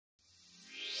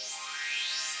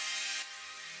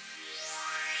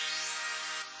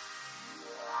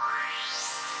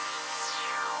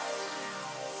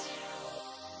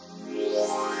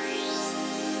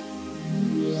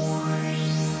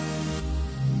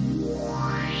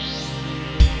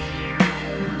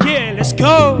let's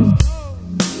go.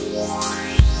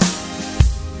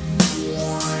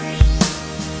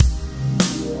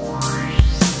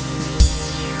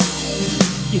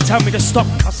 You tell me to stop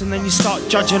cussing, then you start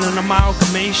judging an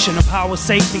amalgamation of how I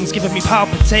say things, giving me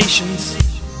palpitations,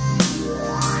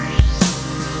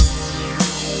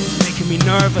 making me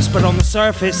nervous, but on the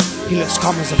surface he looks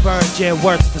calm as a bird. Yeah,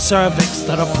 word to the cervix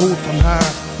that I pulled from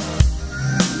her.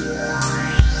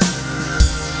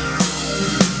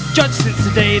 Judge since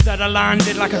the day that I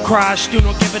landed like a crash, do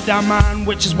not give a damn man,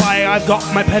 which is why I've got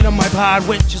my pen on my pad,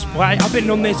 which is why I've been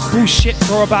on this bullshit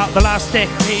for about the last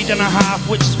decade and a half,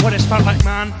 which is what it's felt like,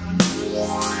 man.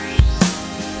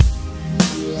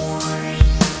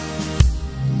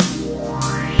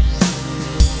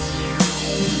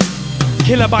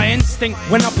 Killer by instinct,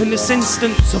 went up in this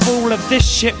instance of all of this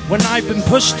shit. When I've been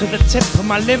pushed to the tip of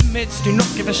my limits, do not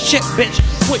give a shit, bitch,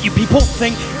 what you people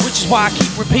think. Which is why I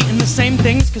keep repeating the same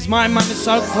things, cause my mind is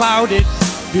so clouded.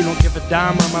 Do not give a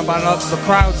damn, I'm about the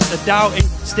crowds that are doubting.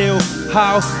 Still,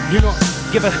 how? Do not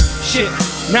give a shit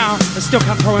now, I still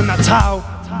can't throw in that towel.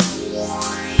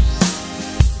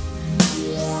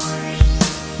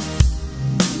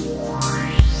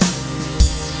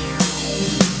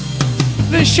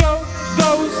 The show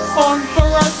goes on for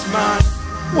us, man,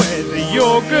 whether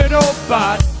you're good or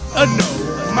bad,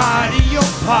 no matter your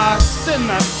past, and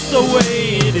that's the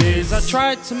way it is. I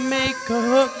tried to make a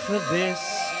hook for this,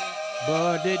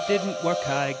 but it didn't work,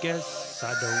 I guess.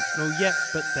 I don't know yet,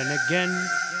 but then again,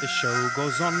 the show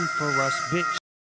goes on for us, bitch.